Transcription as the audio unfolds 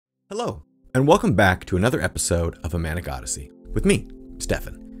Hello, and welcome back to another episode of A Manic Odyssey with me,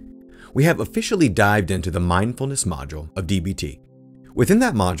 Stefan. We have officially dived into the mindfulness module of DBT. Within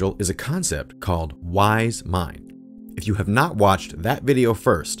that module is a concept called wise mind. If you have not watched that video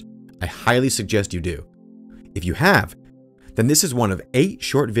first, I highly suggest you do. If you have, then this is one of 8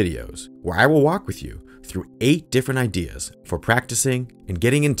 short videos where I will walk with you through 8 different ideas for practicing and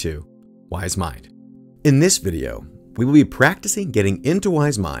getting into wise mind. In this video, we will be practicing getting into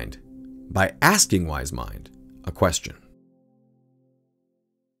wise mind by asking wise mind a question.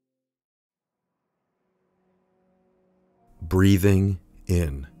 Breathing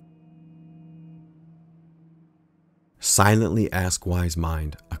in. Silently ask wise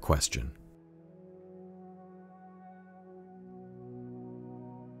mind a question.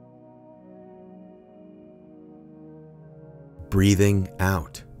 Breathing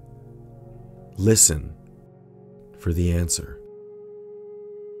out. Listen for the answer.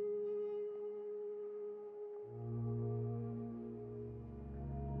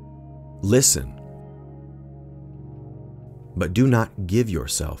 Listen, but do not give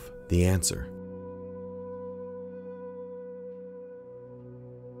yourself the answer.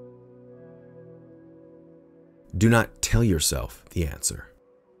 Do not tell yourself the answer.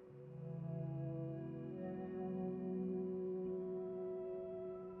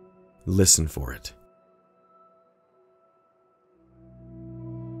 Listen for it.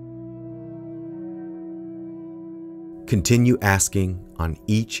 Continue asking on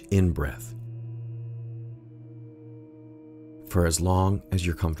each in-breath for as long as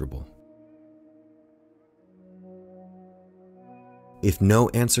you're comfortable. If no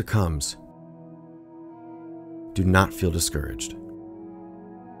answer comes, do not feel discouraged.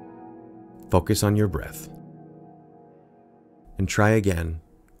 Focus on your breath and try again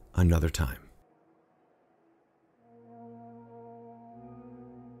another time.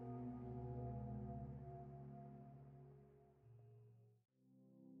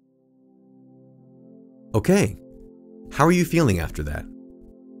 Okay, how are you feeling after that?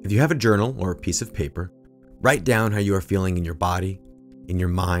 If you have a journal or a piece of paper, write down how you are feeling in your body, in your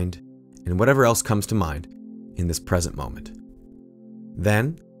mind, and whatever else comes to mind in this present moment.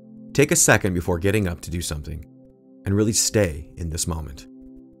 Then, take a second before getting up to do something and really stay in this moment.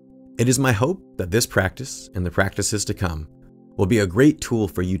 It is my hope that this practice and the practices to come will be a great tool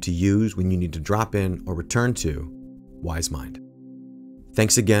for you to use when you need to drop in or return to wise mind.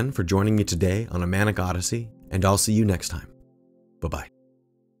 Thanks again for joining me today on A Manic Odyssey, and I'll see you next time. Bye-bye.